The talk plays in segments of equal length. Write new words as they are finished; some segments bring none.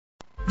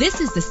This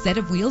is the set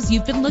of wheels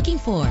you've been looking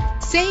for.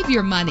 Save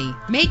your money.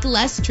 Make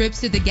less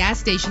trips to the gas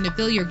station to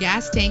fill your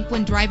gas tank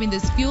when driving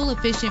this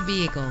fuel-efficient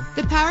vehicle.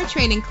 The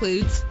powertrain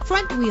includes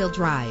front-wheel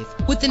drive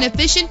with an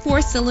efficient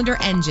 4-cylinder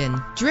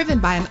engine driven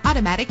by an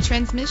automatic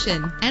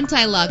transmission.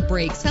 Anti-lock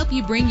brakes help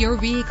you bring your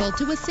vehicle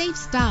to a safe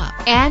stop.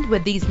 And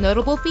with these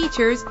notable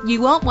features, you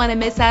won't want to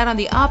miss out on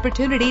the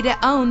opportunity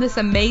to own this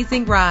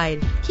amazing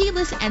ride.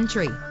 Keyless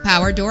entry,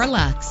 power door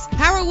locks,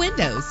 power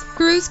windows,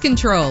 cruise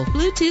control,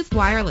 Bluetooth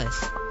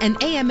wireless, an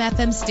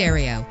AM/FM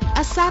stereo,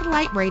 a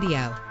satellite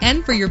radio.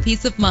 And for your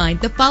peace of mind,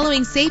 the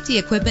following safety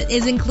equipment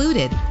is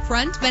included: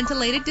 front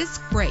ventilated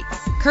disc brakes,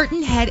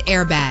 curtain head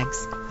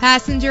airbags,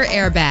 passenger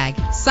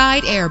airbag,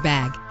 side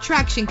airbag,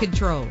 traction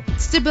control,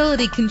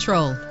 stability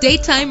control,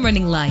 daytime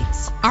running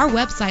lights. Our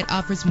website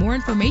offers more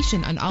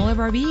information on all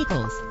of our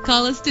vehicles.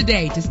 Call us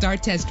today to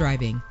start test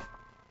driving.